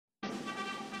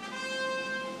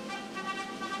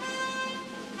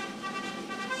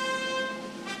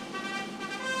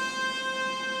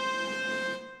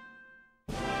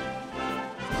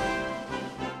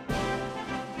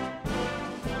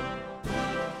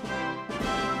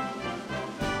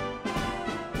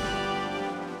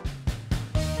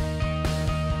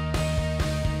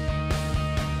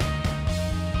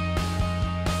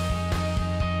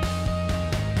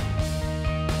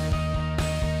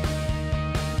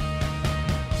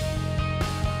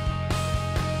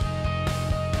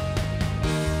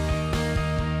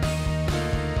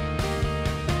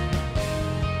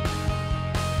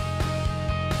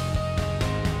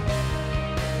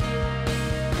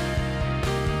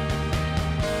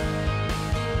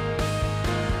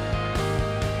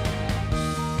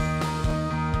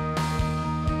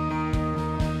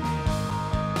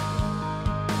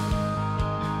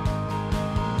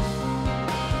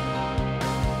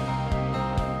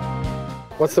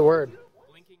What's the word?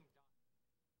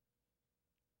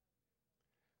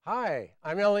 Hi,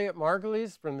 I'm Elliot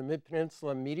Margulies from the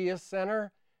Mid-Peninsula Media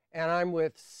Center, and I'm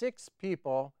with 6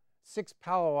 people, 6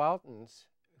 Palo Altans,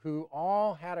 who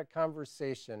all had a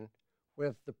conversation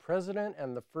with the President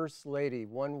and the First Lady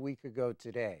 1 week ago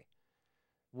today.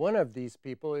 One of these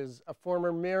people is a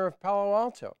former mayor of Palo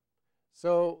Alto.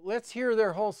 So let's hear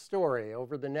their whole story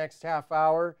over the next half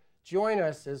hour. Join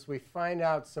us as we find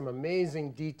out some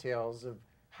amazing details of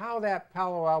how that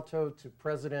Palo Alto to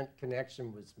President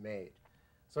connection was made.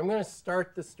 So I'm going to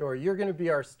start the story. You're going to be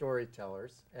our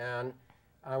storytellers. And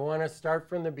I want to start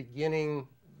from the beginning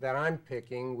that I'm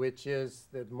picking, which is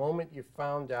the moment you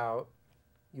found out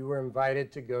you were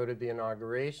invited to go to the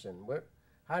inauguration.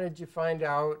 How did you find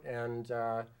out? And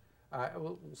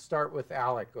we'll start with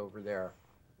Alec over there.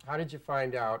 How did you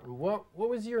find out? And what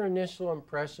was your initial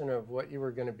impression of what you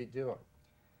were going to be doing?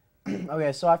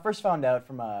 Okay, so I first found out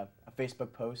from a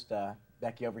Facebook post.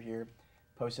 Becky over here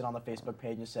posted on the Facebook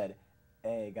page and said,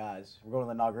 "Hey guys, we're going to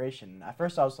the inauguration." At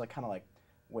first I was like, kind of like,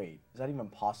 wait, is that even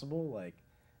possible? Like,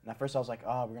 and at first I was like,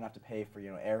 oh, we're gonna have to pay for,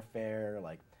 you know, airfare,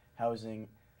 like housing.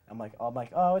 I'm like,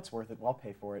 oh, it's worth it. Well, I'll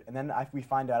pay for it. And then we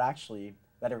find out actually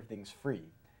that everything's free,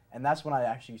 and that's when I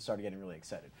actually started getting really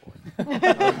excited for it.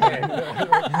 Okay,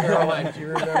 Caroline, do you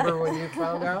remember when you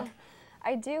found out?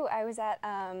 I do. I was at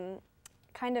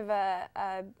kind of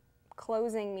a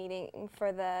closing meeting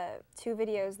for the 2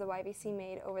 videos the YVC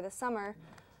made over the summer.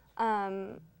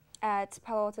 At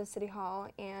Palo Alto City Hall,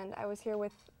 and I was here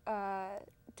with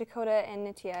Dakota and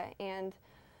Nitya, and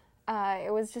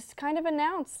it was just kind of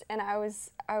announced, and I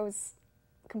was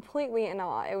completely in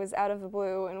awe. It was out of the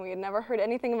blue, and we had never heard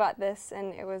anything about this,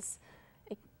 and it was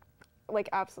like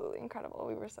absolutely incredible.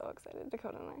 We were so excited,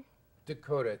 Dakota and I.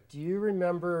 Dakota, do you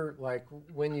remember, like,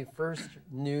 when you first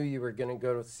knew you were going to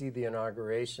go to see the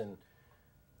inauguration?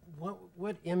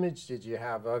 What image did you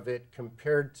have of it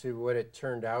compared to what it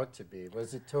turned out to be?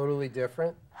 Was it totally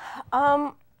different?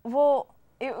 Well,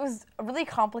 it was a really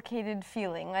complicated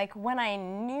feeling. Like, when I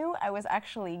knew I was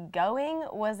actually going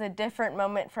was a different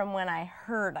moment from when I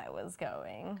heard I was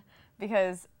going.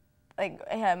 Because, like,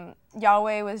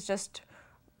 Yahweh was just,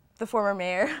 the former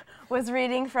mayor, was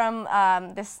reading from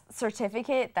this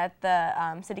certificate that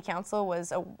the city council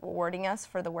was awarding us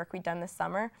for the work we'd done this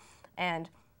summer. And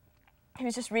he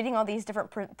was just reading all these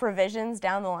different provisions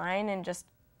down the line, and just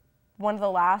one of the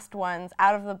last ones,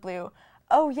 out of the blue,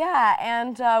 oh yeah,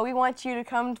 and we want you to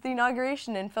come to the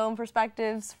inauguration and film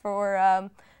perspectives for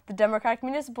the Democratic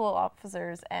municipal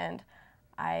officers. And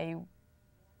I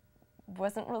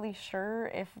wasn't really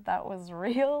sure if that was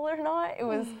real or not.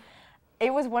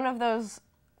 It was one of those,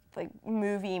 like,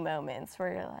 movie moments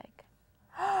where you're like,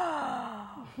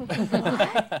 oh,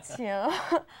 what? You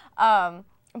know?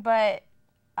 But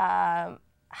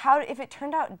if it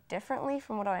turned out differently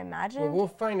from what I imagined? Well, we'll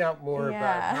find out more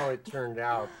about how it turned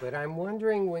out. But I'm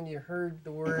wondering, when you heard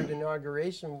the word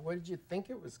inauguration, what did you think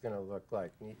it was going to look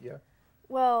like, Nitya?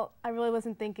 Well, I really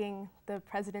wasn't thinking the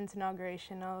president's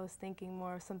inauguration. I was thinking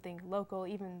more of something local,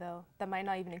 even though that might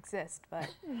not even exist. But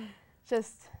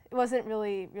just, it wasn't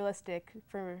really realistic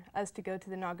for us to go to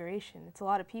the inauguration. It's a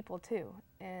lot of people, too.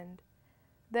 And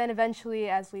then eventually,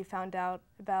 as we found out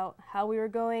about how we were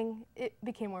going, it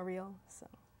became more real. So.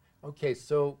 Okay,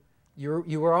 so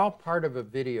you were all part of a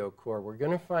video corps. We're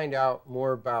going to find out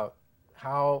more about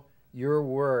how your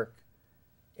work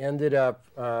ended up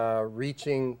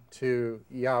reaching to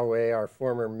Yahweh, our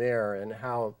former mayor, and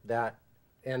how that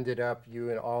ended up you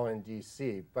and all in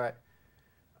D.C. But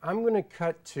I'm going to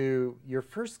cut to your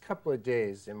first couple of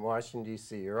days in Washington,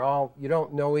 D.C. You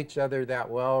don't know each other that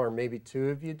well, or maybe 2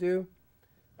 of you do.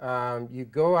 You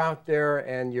go out there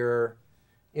and you're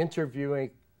interviewing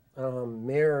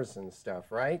mayors and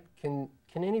stuff, right? Can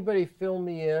anybody fill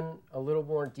me in a little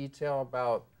more detail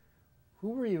about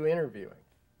who were you interviewing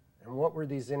and what were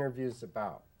these interviews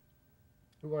about?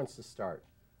 Who wants to start?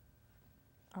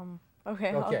 Okay,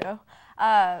 I'll go.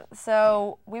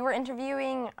 So we were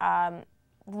interviewing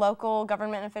local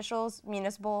government officials,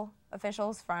 municipal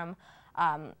officials from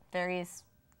various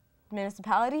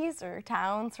municipalities or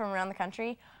towns from around the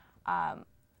country.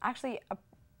 Actually, a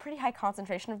pretty high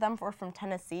concentration of them were from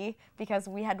Tennessee, because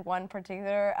we had one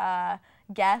particular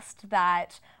guest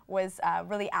that was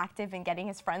really active in getting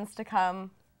his friends to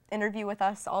come interview with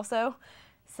us also.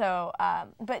 So,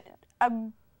 but a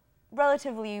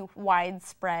relatively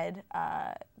widespread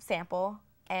sample,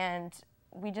 and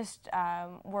we just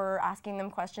were asking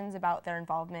them questions about their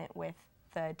involvement with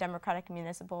the Democratic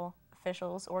Municipal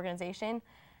Officials Organization,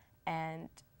 and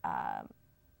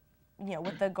you know,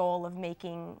 with the goal of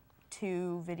making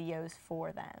 2 videos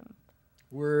for them.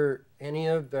 Were any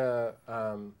of the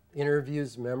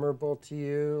interviews memorable to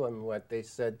you and what they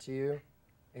said to you?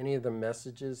 Any of the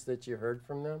messages that you heard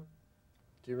from them?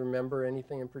 Do you remember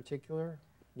anything in particular,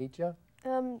 Nitya?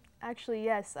 Actually,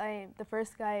 yes. The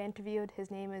first guy I interviewed,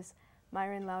 his name is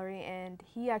Myron Lowry, and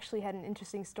he actually had an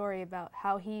interesting story about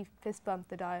how he fist bumped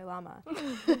the Dalai Lama.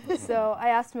 So I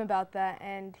asked him about that,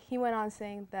 and he went on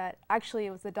saying that actually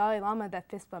it was the Dalai Lama that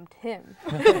fist bumped him.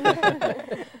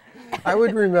 I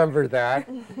would remember that.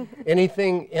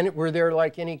 Anything, were there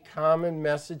like any common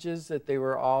messages that they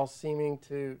were all seeming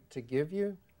to give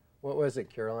you? What was it,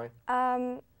 Caroline?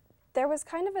 There was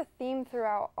kind of a theme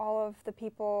throughout all of the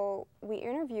people we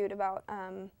interviewed about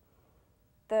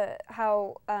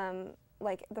how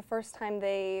like the first time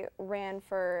they ran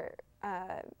for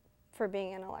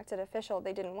being an elected official,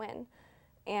 they didn't win,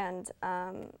 and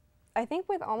I think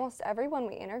with almost everyone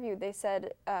we interviewed, they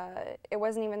said it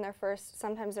wasn't even their first,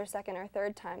 sometimes their second or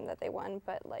third time that they won,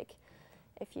 but like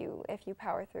if you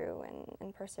power through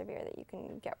and persevere, that you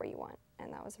can get where you want,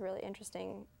 and that was a really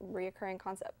interesting reoccurring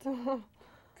concept.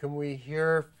 Can we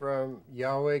hear from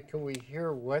Yahweh, can we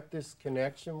hear what this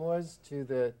connection was to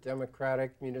the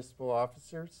Democratic municipal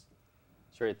officers?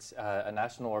 Sure, it's a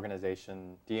national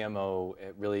organization. DMO,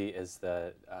 it really is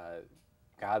the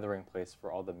gathering place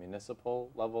for all the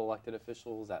municipal level elected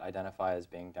officials that identify as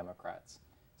being Democrats.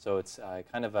 So it's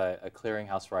kind of a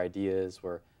clearinghouse for ideas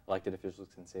where elected officials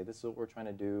can say, this is what we're trying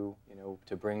to do, you know,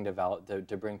 to bring to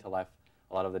life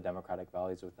a lot of the democratic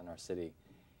values within our city.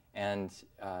 And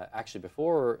actually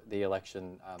before the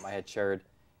election, I had shared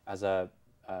as a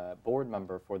board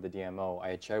member for the DMO, I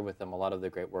had shared with them a lot of the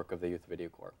great work of the Youth Video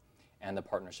Corps and the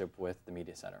partnership with the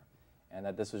Media Center. And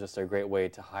that this was just a great way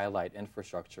to highlight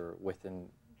infrastructure within,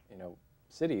 you know,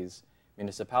 cities,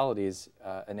 municipalities,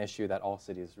 an issue that all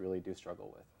cities really do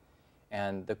struggle with.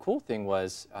 And the cool thing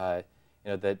was, you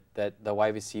know, that the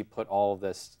YVC put all of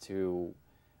this to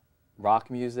rock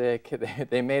music.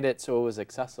 They made it so it was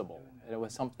accessible. And it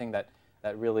was something that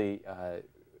really,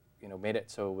 you know, made it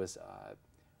so it was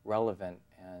relevant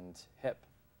and hip.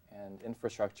 And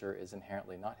infrastructure is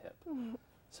inherently not hip.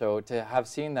 So to have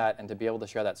seen that and to be able to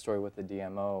share that story with the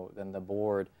DMO, then the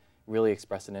board really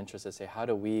expressed an interest to say, how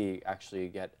do we actually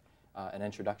get an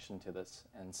introduction to this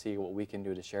and see what we can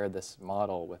do to share this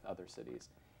model with other cities?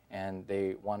 And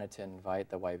they wanted to invite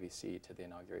the YVC to the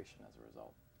inauguration as a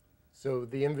result. So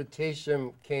the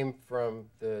invitation came from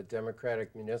the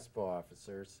Democratic municipal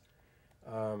officers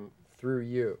through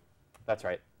you. That's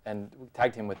right, and we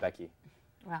tagged him with Becky.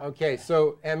 Wow. Okay,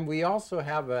 so, and we also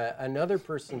have another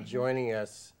person joining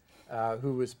us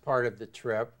who was part of the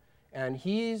trip, and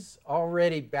he's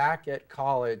already back at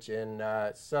college in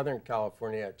Southern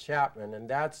California at Chapman, and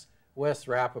that's Wes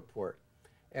Rappaport.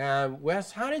 And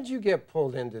Wes, how did you get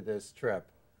pulled into this trip?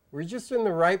 Were you just in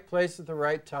the right place at the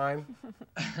right time?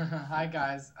 Hi,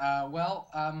 guys.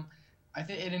 I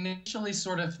think it initially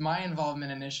my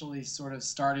involvement initially sort of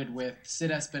started with Sid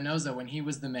Espinoza when he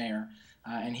was the mayor.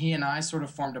 And he and I sort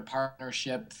of formed a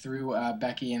partnership through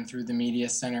Becky and through the Media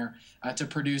Center to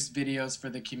produce videos for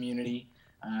the community.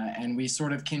 And we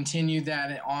sort of continued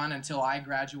that on until I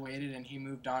graduated and he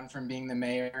moved on from being the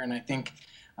mayor. And I think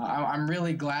I'm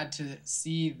really glad to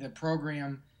see the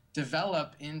program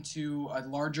develop into a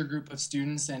larger group of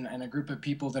students and a group of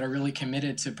people that are really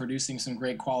committed to producing some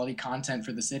great quality content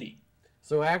for the city.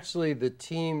 So actually the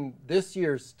team, this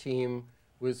year's team,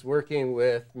 was working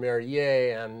with Mayor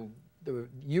Ye, and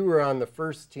you were on the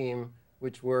first team,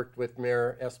 which worked with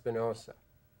Mayor Espinosa.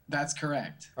 That's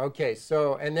correct. Okay,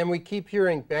 so, and then we keep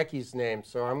hearing Becky's name,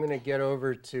 so I'm going to get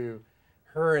over to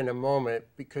her in a moment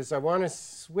because I want to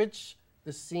switch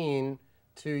the scene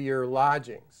to your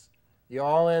lodgings. You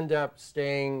all end up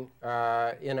staying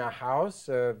in a house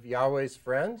of Yahweh's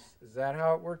friends. Is that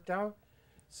how it worked out?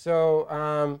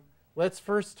 So let's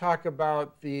first talk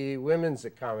about the women's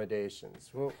accommodations.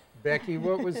 Well, Becky,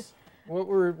 where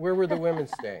were the women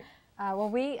staying? Well,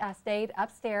 we stayed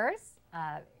upstairs,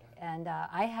 and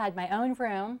I had my own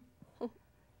room,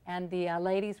 and the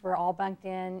ladies were all bunked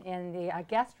in the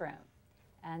guest room.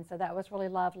 And so that was really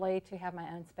lovely to have my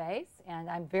own space, and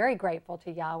I'm very grateful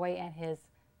to Yahweh and his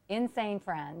insane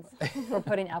friends for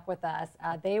putting up with us.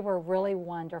 They were really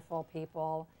wonderful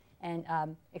people and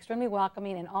extremely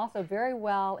welcoming and also very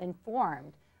well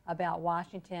informed about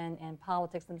Washington and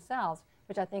politics themselves,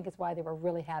 which I think is why they were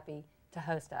really happy to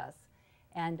host us.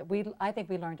 And I think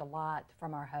we learned a lot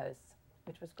from our hosts,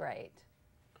 which was great.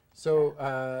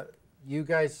 So you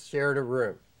guys shared a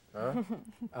room, huh?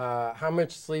 How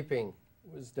much sleeping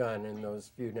was done in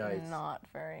those few nights? Not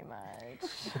very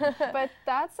much. But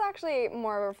that's actually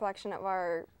more a reflection of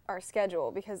our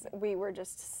schedule, because we were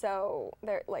just so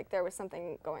there. Like, there was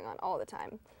something going on all the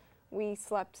time. We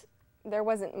slept. There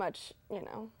wasn't much, you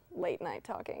know, late night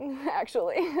talking,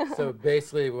 actually. So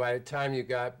basically, by the time you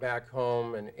got back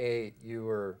home and ate, you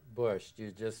were bushed.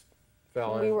 You just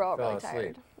fell we were all fell really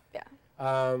asleep. tired.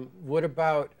 Yeah. What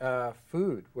about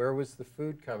food? Where was the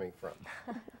food coming from?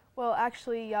 Well,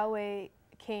 actually, Yahweh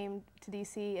came to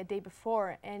DC a day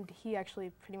before, and he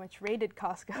actually pretty much raided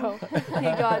Costco.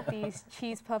 He got these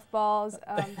cheese puff balls,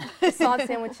 croissant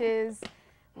sandwiches,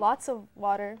 lots of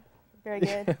water, very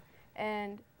good,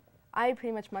 and I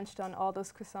pretty much munched on all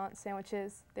those croissant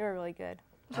sandwiches. They were really good.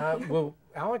 Well,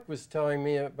 Alec was telling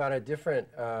me about a different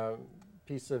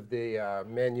piece of the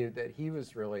menu that he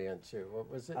was really into. What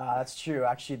was it? That's true.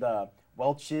 Actually, the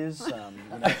Welch's,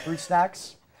 you know, fruit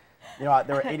snacks. You know,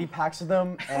 there were 80 packs of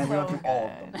them, and we went through all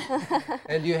of them.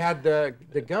 And you had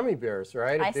the gummy bears,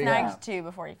 right? I snagged 2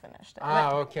 before he finished it.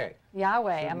 Ah, okay.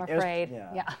 Yahweh, I'm It was- afraid.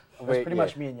 yeah. Yeah. It was pretty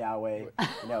much me and Yahweh,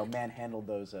 you know, manhandled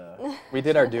those. We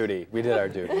did our duty. We did our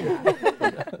duty.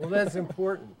 Well, that's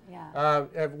important. Yeah.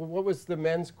 What was the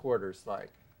men's quarters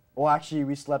like? Well, actually,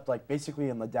 we slept like basically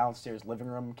in the downstairs living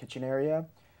room, kitchen area.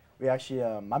 We actually,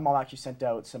 my mom actually sent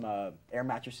out some air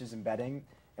mattresses and bedding,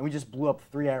 and we just blew up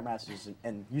 3 air mattresses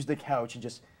and used the couch and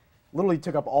just literally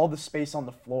took up all the space on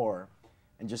the floor,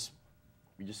 and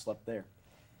we just slept there.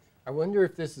 I wonder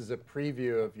if this is a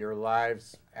preview of your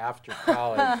lives after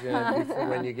college, you know, before,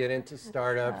 when you get into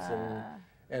startups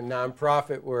and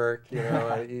nonprofit work. You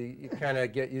know, you kind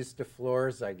of get used to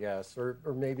floors, I guess, or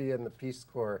maybe in the Peace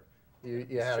Corps, you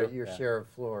had your share of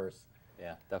floors.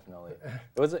 Yeah, definitely.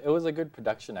 It was a good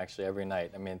production actually every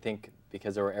night. I mean, I think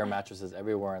because there were air mattresses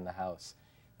everywhere in the house,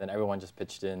 then everyone just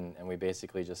pitched in and we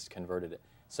basically just converted it.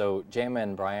 So Jama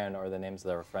and Brian are the names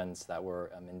of our friends that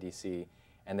were in DC,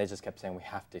 and they just kept saying, we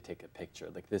have to take a picture.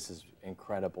 Like, this is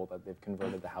incredible that they've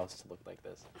converted the house to look like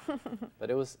this.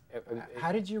 But it was...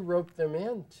 How did you rope them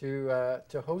in to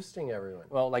hosting everyone?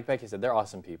 Well, like Becky said, they're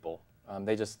awesome people.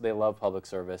 They love public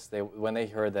service. When they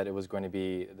heard that it was going to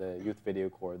be the Youth Video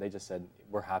Corps, they just said,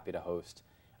 we're happy to host.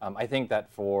 I think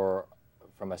that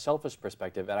from a selfish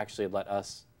perspective, it actually let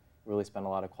us really spend a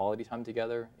lot of quality time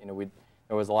together. You know,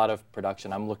 there was a lot of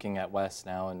production. I'm looking at Wes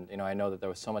now, and you know, I know that there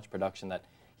was so much production that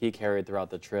he carried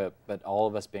throughout the trip, but all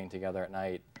of us being together at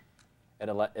night,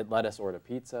 it let us order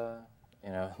pizza, you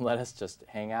know, let us just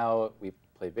hang out. We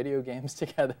played video games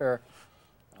together.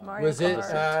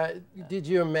 Did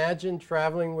you imagine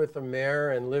traveling with a mayor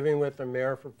and living with a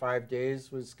mayor for 5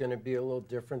 days was going to be a little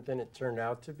different than it turned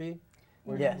out to be?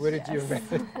 Yes. What did you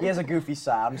imagine? He has a goofy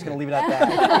side. I'm just gonna leave it at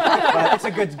that. But it's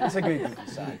a good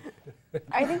goofy side.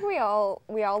 I think we all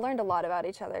learned a lot about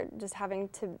each other, just having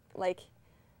to, like,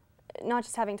 not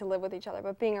just having to live with each other,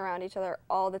 but being around each other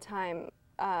all the time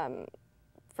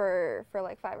for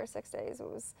like 5 or 6 days. It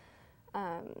was,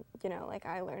 you know, like,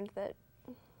 I learned that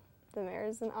the mayor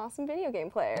is an awesome video game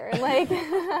player, and like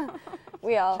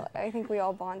I think we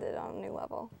all bonded on a new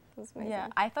level. It was amazing. Yeah,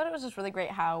 I thought it was just really great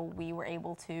how we were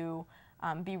able to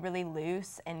be really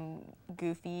loose and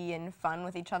goofy and fun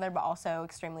with each other, but also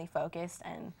extremely focused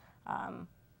and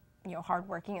you know,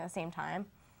 hardworking at the same time.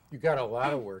 You got a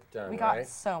lot of work done, We right? got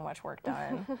so much work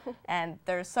done, and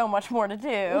there's so much more to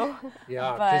do.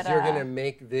 Yeah, because you're going to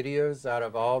make videos out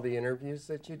of all the interviews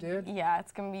that you did? Yeah,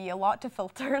 it's going to be a lot to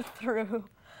filter through.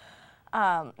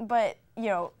 But, you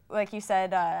know, like you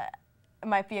said, it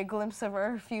might be a glimpse of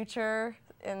our future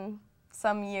in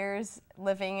some years,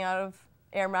 living out of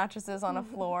air mattresses on a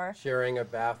floor. Sharing a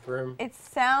bathroom? It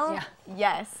sounds,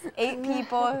 yes, 8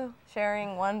 people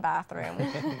sharing 1 bathroom.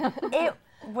 It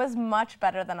was much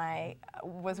better than I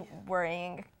was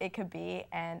worrying it could be,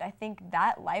 and I think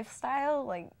that lifestyle,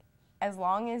 like, as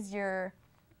long as you're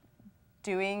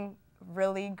doing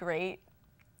really great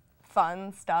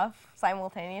fun stuff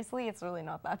simultaneously, it's really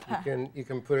not that bad. You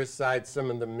can put aside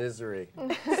some of the misery.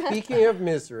 Speaking of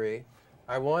misery,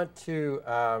 I want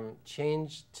to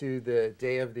change to the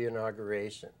day of the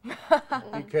inauguration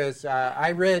because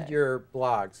I read your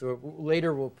blog. So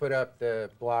later we'll put up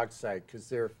the blog site because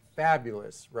they're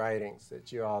fabulous writings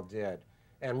that you all did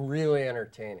and really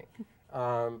entertaining.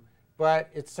 But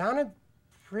it sounded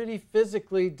pretty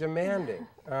physically demanding.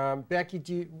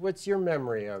 Becky, what's your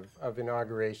memory of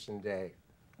Inauguration Day?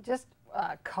 Just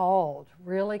cold,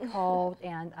 really cold,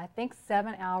 and I think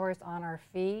 7 hours on our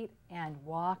feet and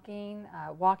walking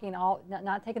all,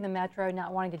 not taking the metro,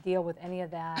 not wanting to deal with any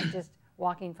of that, just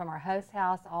walking from our host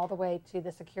house all the way to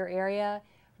the secure area,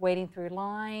 wading through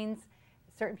lines,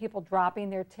 certain people dropping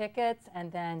their tickets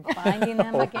and then finding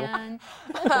them again.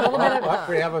 A little bit of,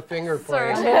 We have a finger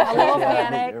playing. a little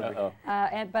panic.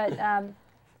 Uh-oh.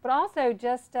 But also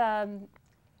just all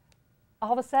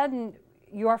of a sudden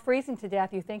you are freezing to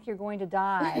death. You think you're going to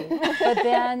die, but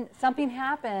then something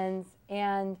happens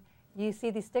and you see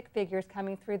these stick figures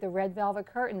coming through the red velvet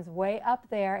curtains way up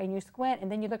there, and you squint,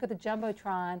 and then you look at the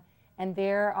jumbotron, and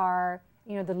there are,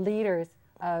 you know, the leaders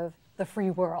of the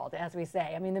free world, as we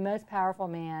say. I mean, the most powerful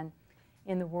man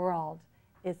in the world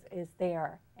is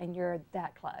there, and you're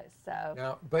that close. So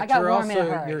Now, I but got you're warm in a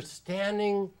also hurry. you're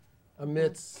standing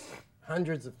amidst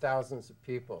hundreds of thousands of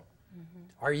people.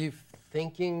 Are you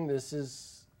thinking this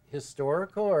is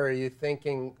historical, or are you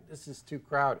thinking this is too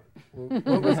crowded?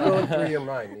 What was going through your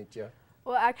mind, Nitya?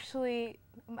 Well, actually,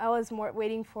 I was more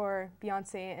waiting for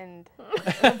Beyonce and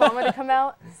Obama to come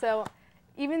out. So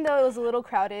even though it was a little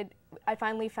crowded, I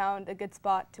finally found a good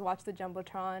spot to watch the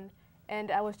Jumbotron,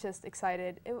 and I was just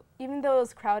excited. Even though it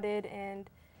was crowded, and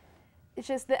it's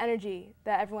just the energy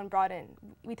that everyone brought in.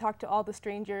 We talked to all the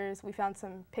strangers. We found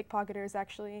some pickpocketers,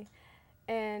 actually,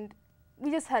 and we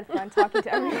just had fun talking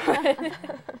to everyone.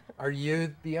 Are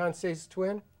you Beyonce's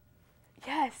twin?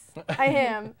 Yes, I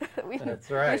am.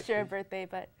 That's right. We share a birthday,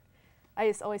 but I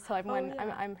just always tell everyone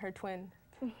I'm her twin.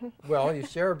 Well, you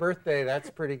share a birthday.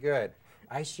 That's pretty good.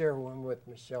 I share one with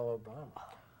Michelle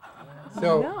Obama.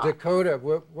 So, Dakota,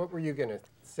 what were you going to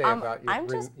say about I'm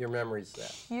just your memories there?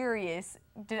 Curious,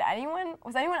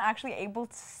 was anyone actually able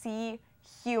to see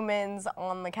humans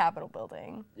on the Capitol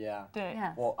building? Yeah.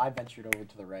 Yes. Well, I ventured over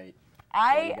to the right.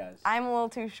 You guys. I'm a little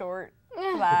too short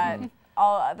for that.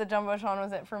 All the Jumbotron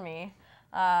was it for me.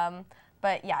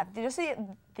 But yeah, just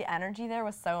the energy there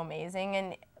was so amazing,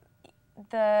 and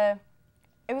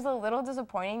it was a little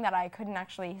disappointing that I couldn't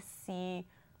actually see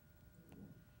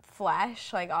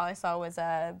flesh. Like all I saw was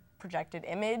a projected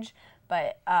image,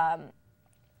 but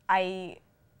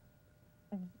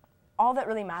all that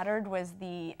really mattered was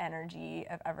the energy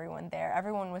of everyone there.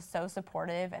 Everyone was so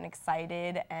supportive and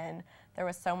excited, and there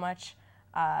was so much,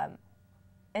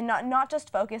 and not just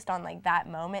focused on like that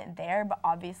moment there, but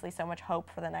obviously so much hope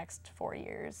for the next 4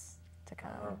 years to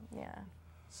come. Yeah.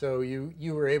 So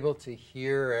you were able to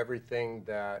hear everything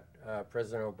that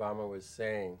President Obama was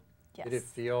saying. Yes. Did it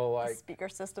feel The like speaker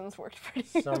systems worked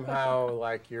pretty somehow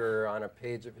like you're on a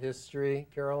page of history,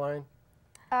 Caroline?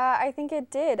 I think it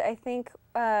did. I think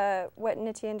what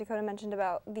Nitya and Dakota mentioned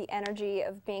about the energy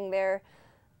of being there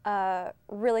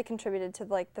really contributed to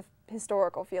like the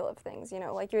historical feel of things. You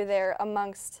know, like you're there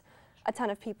amongst a ton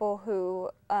of people who,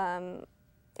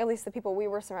 at least the people we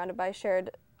were surrounded by,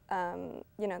 shared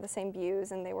you know, the same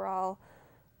views, and they were all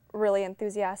really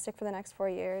enthusiastic for the next 4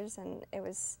 years, and it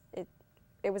was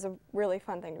a really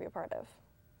fun thing to be a part of.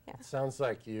 Yeah. It sounds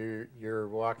like you're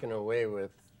walking away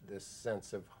with this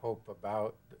sense of hope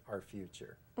about our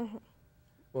future. Mm-hmm.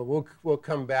 Well, we'll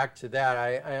come back to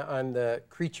that. On the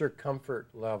creature comfort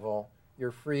level,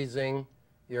 you're freezing,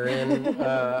 you're in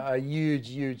a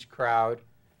huge crowd,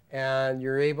 and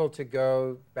you're able to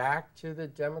go back to the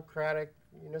Democratic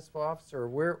municipal office, or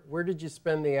where did you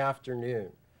spend the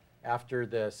afternoon after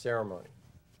the ceremony?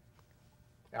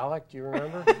 Alec, do you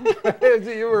remember?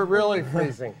 You were really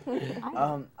freezing.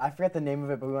 I forget the name of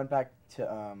it, but we went back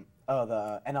to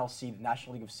the NLC, the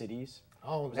National League of Cities.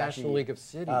 Oh, was National actually, League of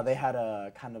Cities. They had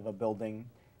a kind of a building,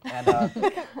 and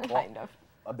kind of.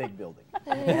 a big building.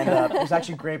 And it was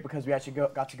actually great because we actually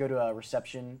got to go to a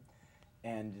reception,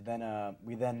 and then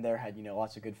we there had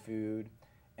lots of good food,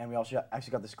 and we also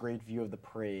actually got this great view of the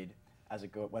parade as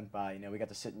it went by. We got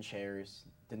to sit in chairs,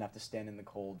 didn't have to stand in the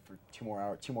cold for 3 more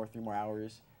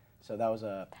hours. So that was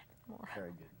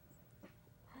very good.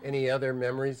 Any other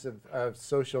memories of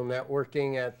social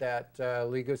networking at that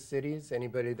League of Cities?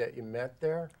 Anybody that you met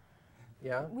there?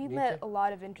 Yeah? We Nitya? met a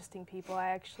lot of interesting people. I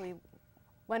actually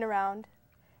went around.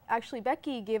 Actually,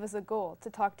 Becky gave us a goal to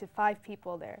talk to 5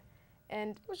 people there.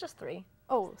 And It was just 3.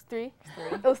 oh, it was 3?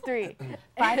 It was 3.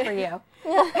 5 for you.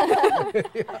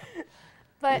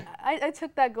 But I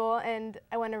took that goal and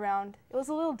I went around. It was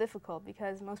a little difficult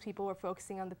because most people were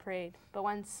focusing on the parade. But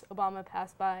once Obama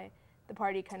passed by, the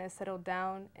party kind of settled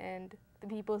down, and the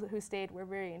people who stayed were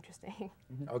very interesting.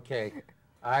 Okay.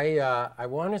 I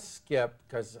want to skip,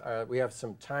 because we have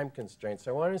some time constraints,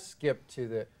 I want to skip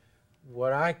to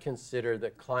what I consider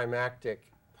the climactic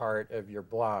part of your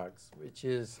blogs, which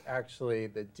is actually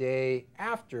the day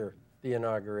after the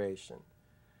inauguration.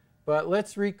 But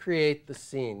let's recreate the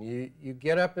scene. You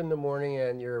get up in the morning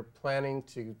and you're planning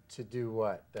to do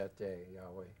what that day,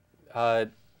 Yahweh?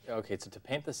 Okay, so to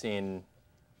paint the scene,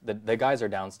 the guys are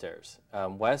downstairs.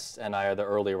 Wes and I are the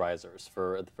early risers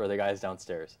for the guys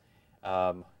downstairs.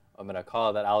 gonna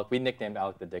call that Alec. We nicknamed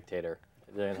Alec the Dictator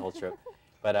during the whole trip.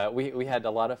 But we had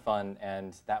a lot of fun,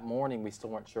 and that morning we still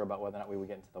weren't sure about whether or not we would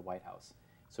get into the White House.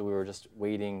 So we were just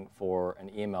waiting for an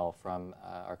email from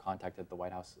our contact at the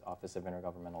White House Office of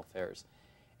Intergovernmental Affairs.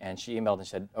 And she emailed and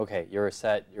said, okay, you're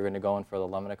set, you're gonna go in for the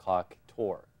 11 o'clock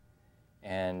tour.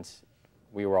 And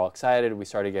we were all excited, we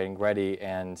started getting ready,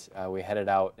 and we headed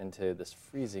out into this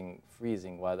freezing,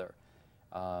 freezing weather.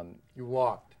 You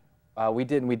walked. We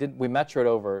metroed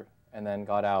over and then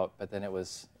got out, but then it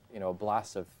was, a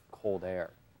blast of cold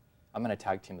air. I'm gonna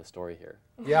tag team the story here.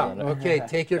 Yeah, okay,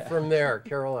 take it from there,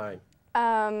 Caroline.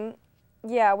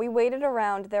 Yeah, we waited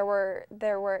around. There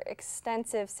were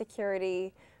extensive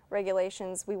security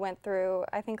regulations. We went through,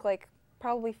 I think, like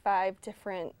probably 5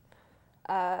 different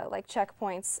like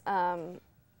checkpoints,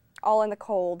 all in the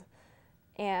cold.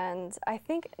 And I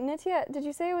think, Nitya, did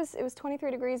you say it was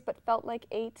 23 degrees but felt like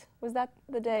 8? Was that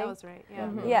the day? That was right, yeah.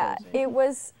 Mm-hmm. Yeah, it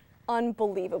was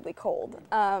unbelievably cold.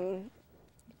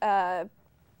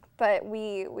 But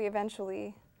we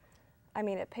eventually, I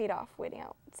mean, it paid off waiting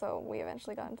out. So we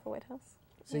eventually got into the White House.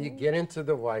 So you get into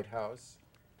the White House.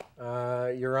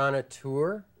 You're on a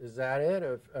tour. Is that it?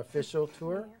 An official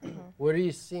tour? Mm-hmm. What are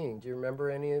you seeing? Do you remember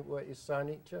any of what you saw,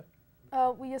 Nitya?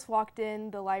 We just walked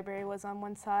in, the library was on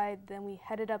one side, then we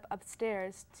headed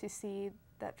upstairs to see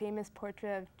that famous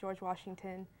portrait of George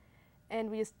Washington. And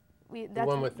The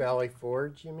one with Valley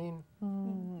Forge, you mean?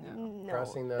 No.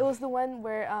 Crossing the... It was the one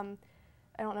where,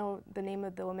 I don't know the name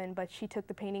of the woman, but she took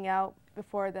the painting out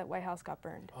before the White House got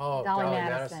burned. Oh, Dolly Dolly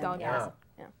Madison. Dolly yeah. Madison,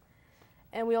 yeah.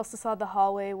 And we also saw the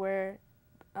hallway where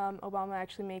Obama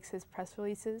actually makes his press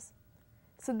releases.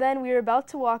 So then we were about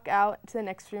to walk out to the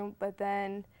next room, but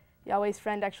then Yahweh's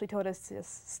friend actually told us to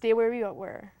just stay where we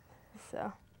were.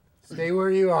 So. Stay where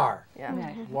you are. Yeah.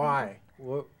 Okay. Why?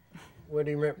 What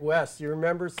do you remember? Wes, you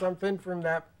remember something from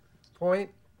that point?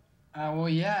 Well,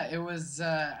 yeah, it was.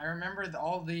 I remember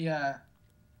all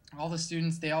the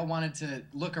students. They all wanted to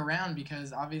look around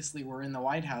because obviously we're in the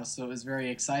White House, so it was very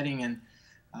exciting. And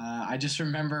I just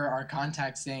remember our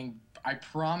contact saying, "I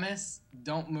promise,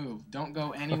 don't move, don't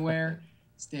go anywhere,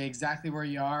 stay exactly where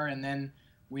you are." And then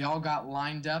we all got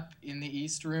lined up in the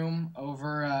East Room.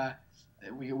 Over,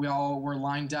 we all were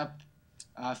lined up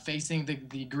facing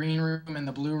the green room and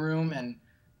the blue room, and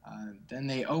then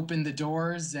they opened the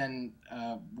doors, and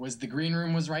the green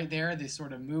room was right there. They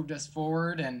sort of moved us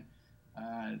forward, and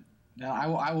now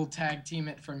I will tag team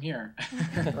it from here.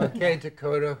 Okay,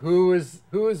 Dakota, who is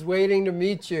waiting to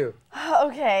meet you?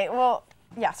 Okay, well,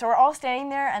 yeah, so we're all standing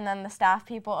there, and then the staff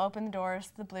people open the doors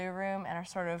to the blue room and are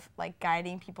sort of like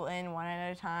guiding people in one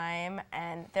at a time,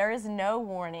 and there is no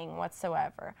warning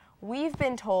whatsoever. We've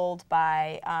been told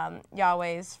by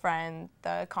Yahweh's friend,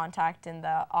 the contact in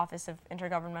the Office of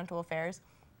Intergovernmental Affairs,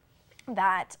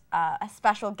 that a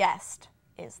special guest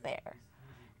is there.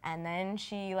 And then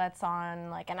she lets on,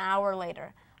 like an hour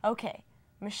later, okay,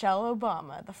 Michelle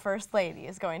Obama, the First Lady,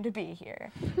 is going to be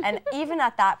here. And even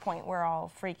at that point, we're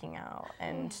all freaking out.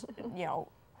 And,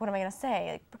 what am I going to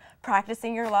say? Like,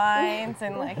 practicing your lines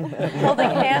and, like,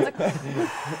 holding hands.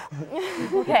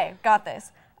 Okay, got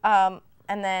this.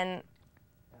 And then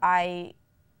I,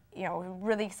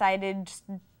 really excited, just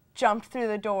jumped through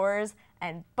the doors,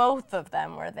 and both of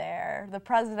them were there, the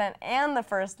President and the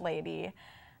First Lady.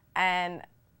 And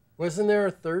Wasn't there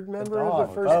a third member of dog,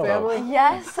 the first Bo. family?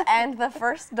 yes, and the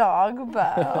first dog,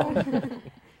 Bo.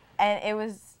 And it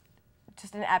was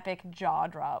just an epic jaw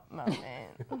drop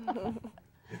moment.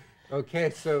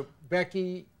 Okay, so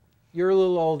Becky, you're a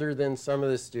little older than some of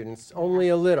the students, only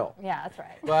a little. Yeah, that's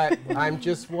right. But I'm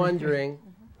just wondering,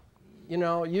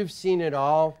 you've seen it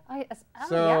all. Oh, yes. Oh,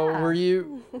 So yeah.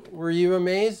 were you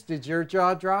amazed? Did your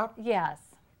jaw drop? Yes,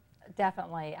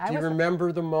 definitely. Do you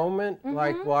remember the moment,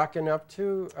 like walking up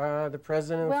to the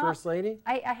President and the First Lady?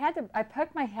 I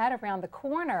poked my head around the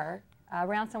corner,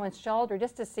 around someone's shoulder,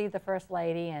 just to see the First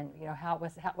Lady and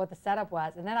what the setup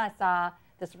was. And then I saw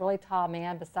this really tall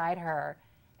man beside her,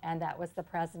 and that was the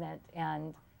President.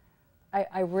 And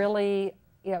I really,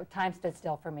 time stood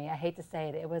still for me. I hate to say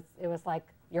it. It was like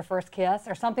your first kiss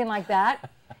or something like that.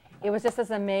 It was just this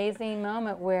amazing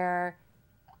moment where,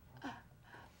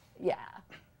 yeah.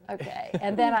 Okay,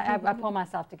 and then I pulled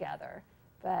myself together,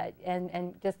 but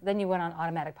and just then you went on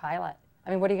automatic pilot. I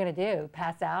mean, what are you going to do?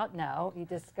 Pass out? No, you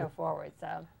just go forward.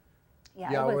 So,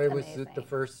 yeah, Yahweh, it was was amazing. it the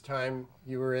first time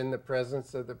you were in the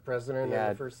presence of the President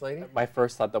and the First Lady? My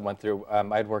first thought that went through,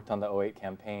 I'd worked on the 08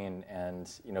 campaign,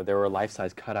 and there were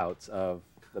life-size cutouts of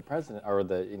the president, or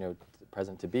the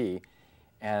president-to-be.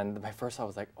 And my first thought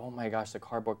was like, oh my gosh, the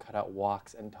cardboard cutout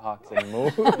walks and talks and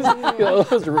moves.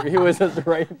 He was just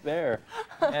right there.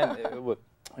 And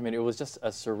I mean, it was just a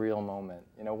surreal moment.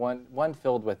 You know, one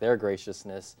filled with their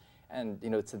graciousness, and you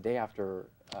know, it's the day after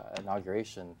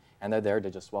inauguration, and they're there to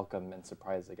just welcome and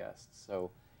surprise the guests.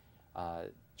 So,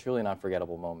 truly an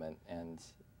unforgettable moment. And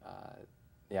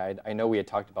yeah, I know we had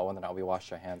talked about whether or not we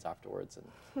washed our hands afterwards. And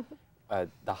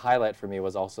the highlight for me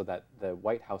was also that the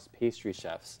White House pastry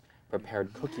chefs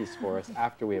prepared cookies for us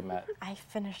after we had met. I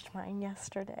finished mine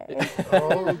yesterday.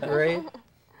 Oh, great.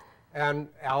 And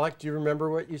Alec, do you remember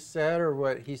what you said or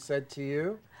what he said to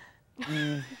you?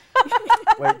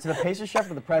 Wait, to the pastry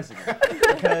chef or the president?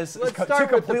 Because Let's it's start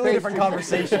two with the completely different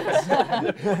pastry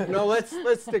conversations. No, let's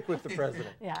stick with the president.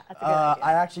 Yeah, that's a good idea.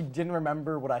 I actually didn't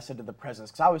remember what I said to the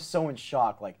president because I was so in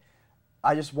shock. Like,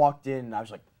 I just walked in and I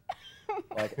was like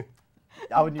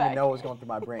I wouldn't even know what was going through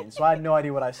my brain. So I had no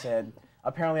idea what I said.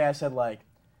 Apparently, I said like,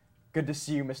 "Good to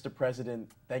see you, Mr.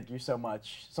 President. Thank you so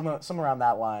much." Some around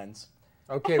that lines.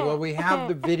 Okay, well, we have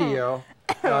the video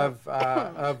of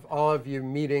all of you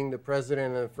meeting the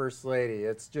president and the first lady.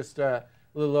 It's just a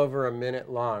little over a minute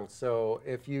long. So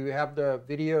if you have the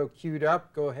video queued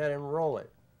up, go ahead and roll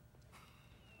it.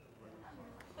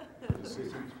 Good to see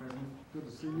you. Good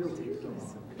to see you.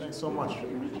 Thanks so much.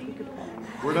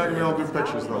 We're not going to be able to do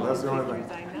pictures, though. That's the only thing.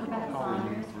 How are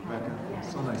you, Rebecca?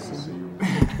 So nice to see you.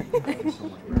 Thank you so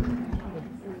much.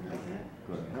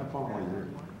 Good. Have fun while you're here.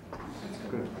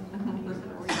 Good.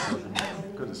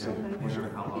 Good to see you. What's your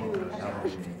name?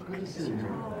 Good to see you.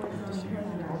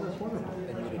 Oh, that's wonderful.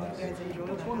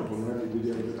 That's wonderful. Did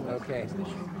you have a good time? Okay.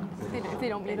 If they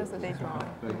don't meet us, then they draw.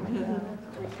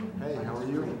 Hey, how are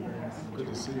you? Good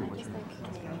to see you. What's your name?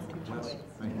 Jess.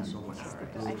 Thank you so much. I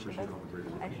really appreciate all the great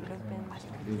work. I should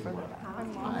have been further back. Hi.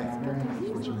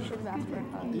 What's your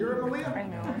name? You're in Malia? I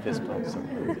know. Fist bump.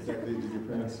 Did your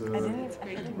parents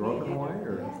grow up in Hawaii,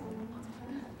 or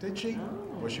did she?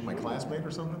 Was she my classmate or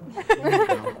something? No.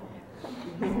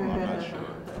 I'm not sure.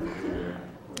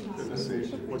 Good to see you.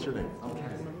 What's your name?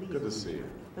 Good to see you.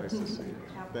 Nice to see you.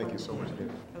 Thank you so much,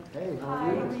 David. Hey, how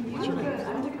are you? What's your name?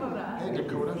 I'm Dakota. Hey,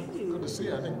 Dakota. Good to see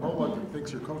you. I think Bola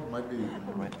thinks your coat might be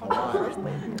alive.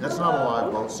 That's not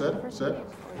alive, Bo. Sit.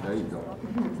 There you go.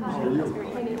 How are you?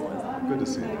 Good to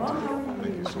see you.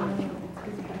 Thank you so much.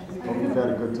 Hope you've had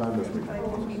a good time this week. Thank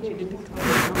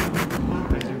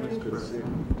you. It's good to see you.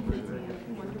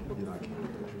 You know, I can't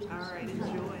get pictures. All right,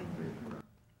 enjoy.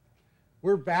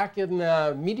 We're back in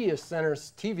the Media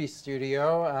Center's TV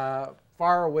studio,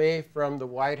 far away from the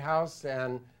White House,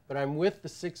 but I'm with the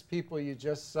 6 people you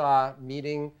just saw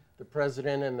meeting the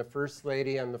President and the First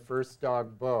Lady and the first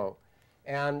dog, Bo.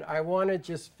 And I want to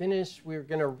just finish, we're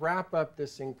going to wrap up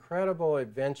this incredible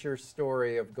adventure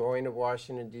story of going to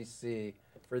Washington, D.C.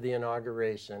 for the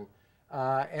inauguration.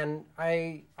 And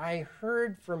I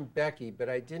heard from Becky, but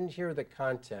I didn't hear the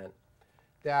content,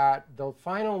 that the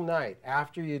final night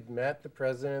after you'd met the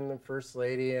President and the First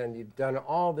Lady and you'd done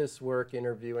all this work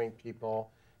interviewing people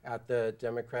at the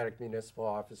Democratic municipal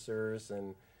officers,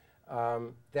 and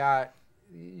that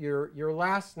your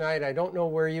last night, I don't know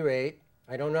where you ate,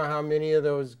 I don't know how many of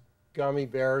those gummy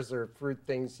bears or fruit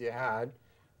things you had,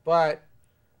 but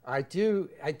I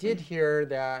did hear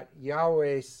that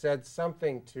Yahweh said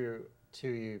something to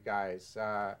you guys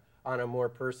on a more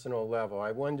personal level.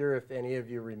 I wonder if any of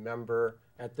you remember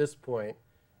at this point,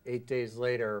 8 days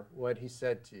later, what he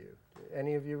said to you.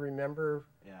 Any of you remember?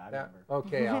 Yeah, I that? remember.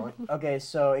 Okay, Alan. Okay,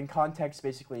 so in context,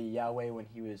 basically, Yahweh, when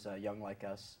he was young like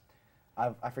us,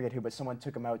 I forget who, but someone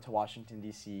took him out to Washington,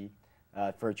 D.C.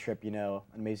 For a trip, an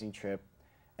amazing trip.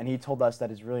 And he told us that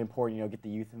it's really important, get the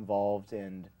youth involved,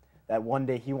 and that one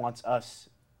day he wants us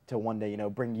to one day,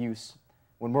 bring use.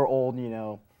 When we're old,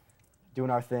 doing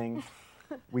our thing,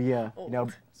 we,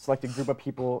 select a group of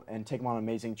people and take them on an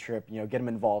amazing trip, get them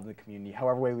involved in the community,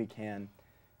 however way we can.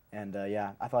 And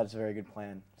yeah, I thought it's a very good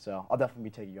plan. So I'll definitely be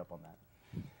taking you up on that.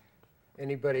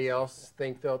 Anybody else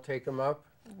think they'll take them up?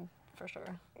 For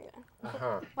sure. Yeah.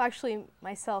 Uh-huh. Well, actually,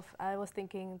 myself, I was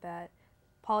thinking that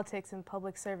politics and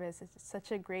public service is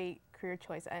such a great career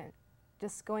choice.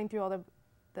 Just going through all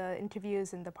the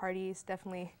interviews and the parties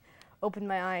definitely opened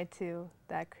my eye to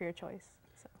that career choice.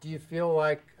 So. Do you feel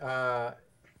like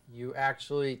you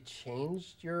actually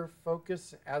changed your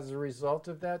focus as a result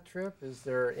of that trip? Is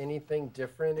there anything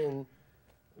different in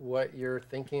what you're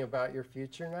thinking about your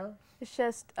future now? It's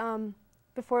just,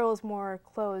 before it was more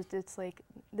closed, it's like,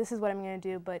 this is what I'm going to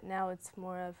do, but now it's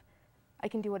more of, I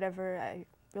can do whatever I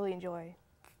really enjoy.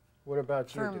 What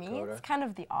about you, For Dakota? me, it's kind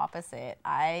of the opposite.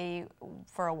 I,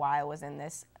 for a while, was in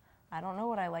this, I don't know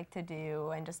what I like to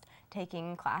do, and just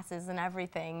taking classes and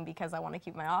everything because I want to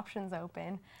keep my options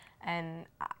open. And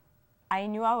I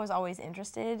knew I was always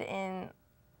interested in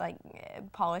like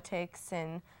politics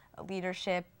and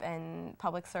leadership and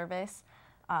public service.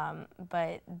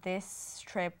 But this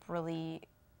trip really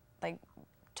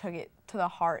took it to the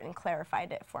heart and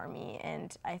clarified it for me,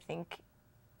 and I think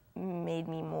made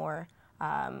me more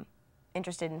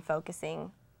interested in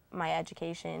focusing my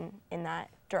education in that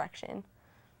direction.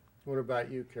 What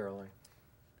about you, Caroline?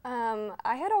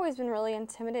 I had always been really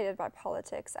intimidated by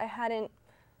politics. I hadn't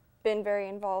been very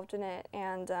involved in it,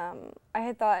 and I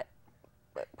had thought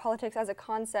politics as a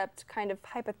concept kind of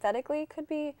hypothetically could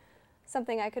be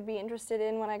something I could be interested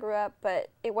in when I grew up, but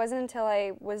it wasn't until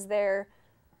I was there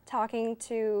talking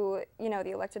to,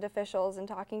 the elected officials and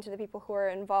talking to the people who are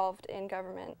involved in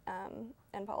government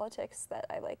and politics that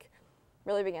I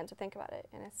really began to think about it,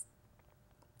 and it's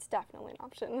definitely an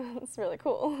option. It's really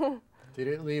cool. Did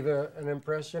it leave an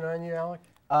impression on you, Alec?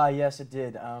 Yes, it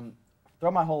did.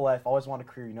 Throughout my whole life, I always wanted a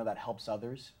career, that helps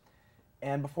others.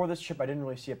 And before this trip, I didn't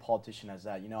really see a politician as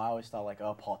that. I always thought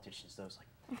oh, politicians, those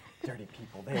dirty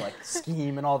people, they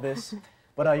scheme and all this.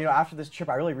 But after this trip,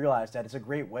 I really realized that it's a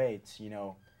great way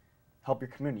to, help your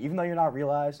community. Even though you're not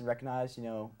realized and recognized,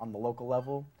 on the local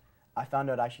level, I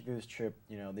found out actually through this trip,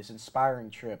 this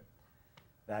inspiring trip,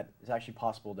 that it's actually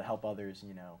possible to help others,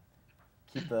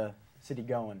 keep the city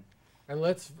going. And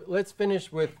let's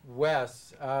finish with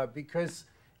Wes, because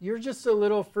you're just a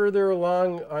little further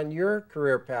along on your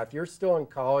career path. You're still in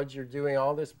college. You're doing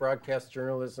all this broadcast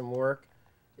journalism work.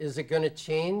 Is it going to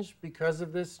change because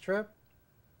of this trip?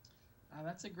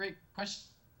 That's a great question.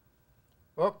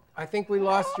 Oh, I think we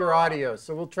lost your audio,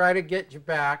 so we'll try to get you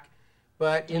back.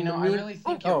 But I really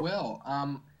think it will.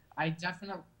 I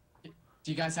definitely.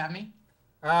 Do you guys have me?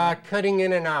 Cutting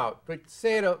in and out, but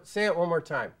say it one more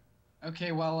time.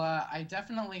 Okay, well, I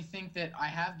definitely think that I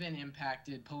have been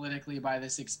impacted politically by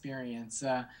this experience.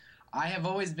 I have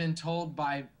always been told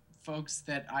by folks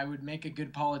that I would make a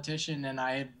good politician, and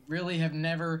I really have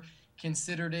never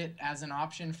considered it as an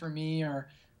option for me, or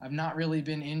I've not really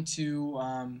been into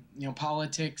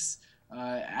politics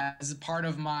as a part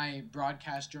of my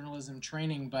broadcast journalism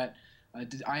training, but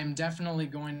I am definitely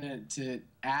going to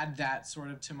add that sort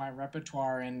of to my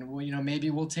repertoire, and maybe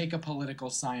we'll take a political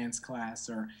science class,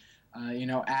 or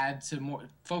add to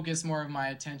focus more of my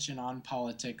attention on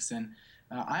politics. And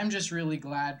I'm just really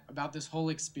glad about this whole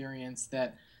experience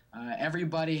that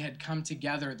everybody had come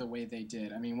together the way they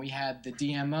did. I mean, we had the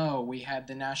DMO, we had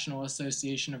the National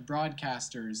Association of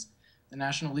Broadcasters, the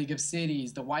National League of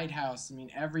Cities, the White House. I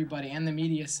mean, everybody, and the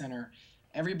Media Center.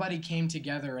 Everybody came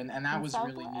together, and that was a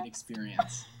really neat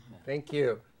experience. Thank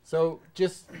you. So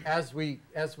just as we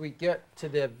get to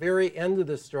the very end of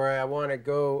the story, I want to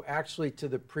go actually to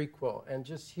the prequel and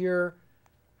just hear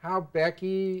how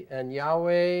Becky and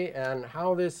Yahweh and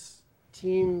how this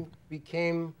team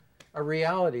became a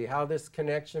reality, how this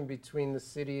connection between the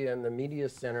city and the Media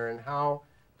Center, and how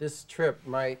this trip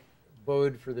might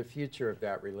bode for the future of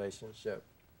that relationship.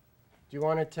 Do you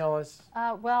want to tell us?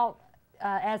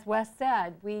 As Wes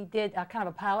said, we did a kind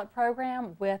of a pilot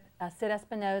program with Sid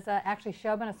Espinoza. Actually,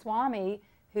 Shobana Swami,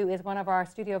 who is one of our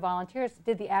studio volunteers,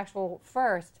 did the actual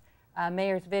first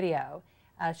mayor's video.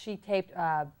 She taped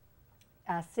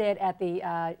Sid at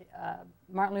the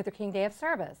Martin Luther King Day of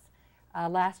Service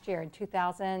last year in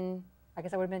 2000, I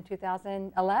guess it would have been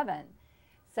 2011.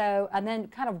 So, and then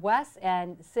kind of Wes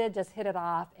and Sid just hit it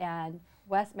off, and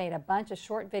Wes made a bunch of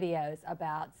short videos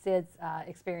about Sid's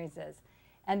experiences.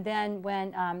 And then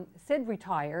when Sid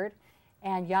retired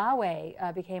and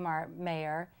Yahweh became our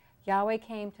mayor, Yahweh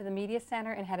came to the Media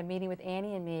Center and had a meeting with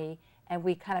Annie and me, and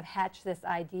we kind of hatched this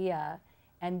idea.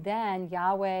 And then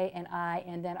Yahweh and I,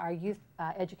 and then our youth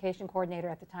education coordinator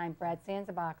at the time, Brad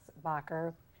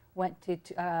Sansabacher, went to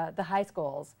the high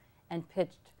schools and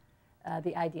pitched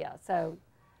the idea. So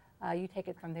you take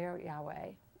it from there,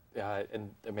 Yahweh. Yeah, and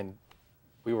I mean,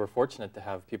 we were fortunate to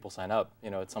have people sign up.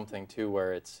 It's something too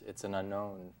where it's an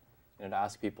unknown. To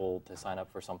ask people to sign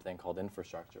up for something called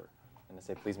infrastructure, and to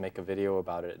say, please make a video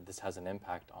about it. This has an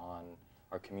impact on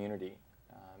our community,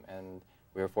 and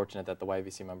we were fortunate that the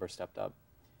YVC members stepped up.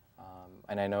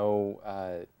 And I know,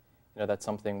 that's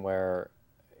something where,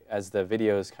 as the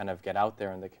videos kind of get out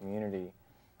there in the community,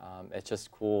 it's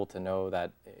just cool to know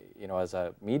that, as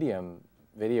a medium,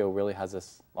 video really has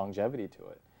this longevity to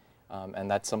it.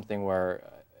 And that's something where,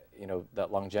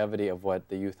 that longevity of what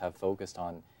the youth have focused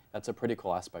on, that's a pretty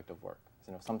cool aspect of work.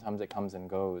 Sometimes it comes and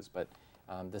goes, but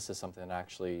this is something that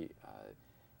actually,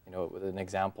 an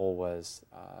example was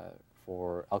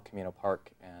for El Camino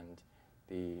Park and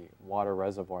the water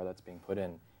reservoir that's being put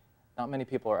in. Not many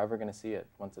people are ever going to see it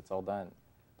once it's all done.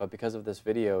 But because of this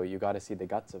video, you got to see the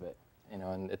guts of it.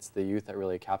 And it's the youth that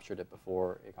really captured it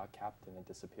before it got capped and it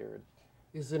disappeared.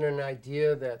 Is it an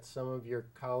idea that some of your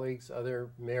colleagues, other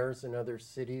mayors in other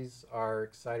cities, are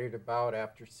excited about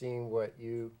after seeing what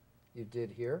you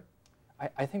did here?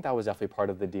 I think that was definitely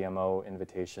part of the DMO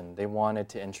invitation. They wanted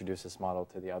to introduce this model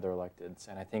to the other electeds,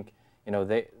 and I think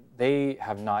they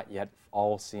have not yet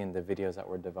all seen the videos that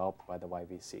were developed by the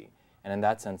YVC. And in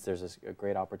that sense, there's a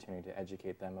great opportunity to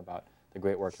educate them about the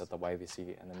great work that the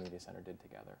YVC and the Media Center did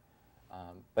together.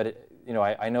 But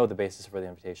I know the basis for the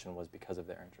invitation was because of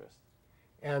their interest.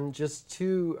 And just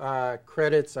two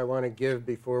credits I want to give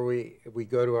before we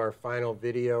go to our final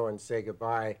video and say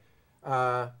goodbye.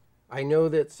 I know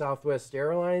that Southwest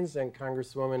Airlines and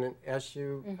Congresswoman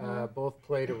Eshoo both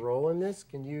played a role in this.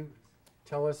 Can you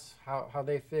tell us how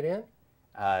they fit in?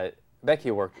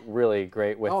 Becky worked really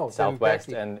great with Southwest,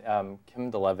 and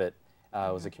Kim DeLevitt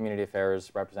was a community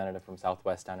affairs representative from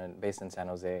Southwest based in San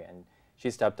Jose, and she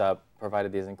stepped up,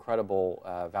 provided these incredible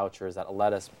vouchers that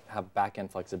let us have back-end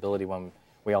flexibility when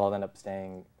we all end up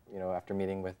staying, after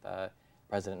meeting with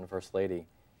President and First Lady.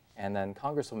 And then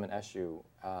Congresswoman Eshoo,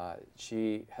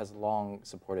 she has long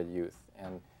supported youth,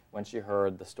 and when she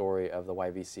heard the story of the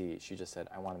YVC, she just said,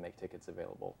 I want to make tickets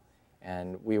available.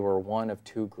 And we were one of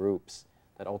two groups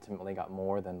that ultimately got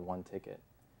more than one ticket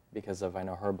because of,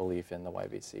 her belief in the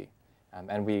YVC.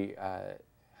 And we had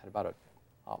about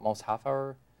almost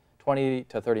half-hour, 20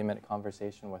 to 30-minute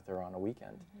conversation with her on a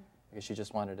weekend because she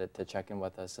just wanted to check in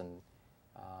with us, and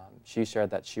she shared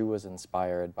that she was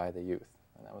inspired by the youth,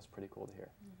 and that was pretty cool to hear.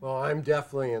 Well, I'm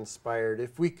definitely inspired.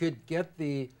 If we could get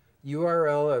the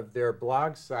URL of their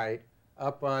blog site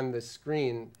up on the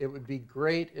screen, it would be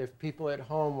great if people at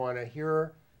home want to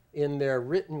hear in their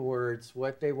written words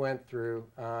what they went through.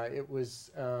 It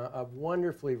was a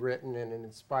wonderfully written and an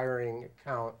inspiring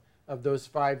account of those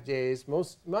 5 days,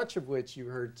 much of which you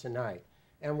heard tonight.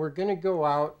 And we're going to go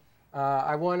out.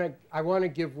 I want to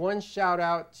give one shout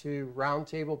out to Round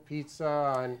Table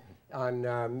Pizza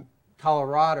on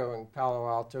Colorado and Palo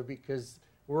Alto, because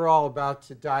we're all about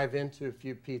to dive into a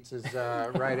few pizzas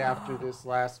right after this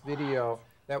last video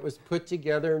that was put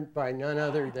together by none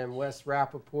other than Wes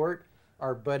Rappaport,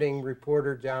 our budding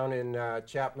reporter down in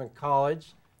Chapman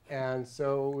College. And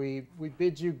so we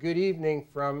bid you good evening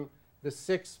from the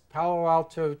 6th Palo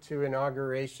Alto to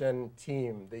Inauguration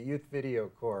team, the Youth Video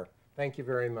Corps. Thank you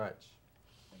very much.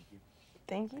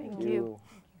 Thank you. Thank you.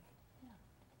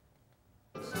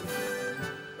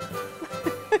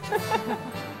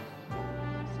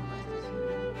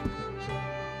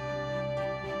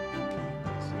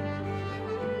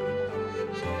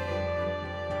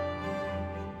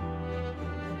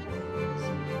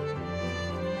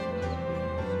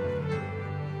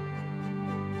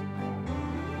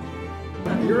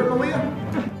 You hear it, Malia?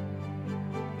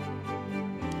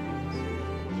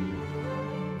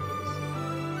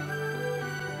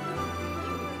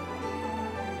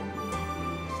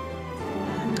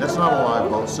 That's not a live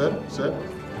boat. Sit.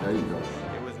 There you go.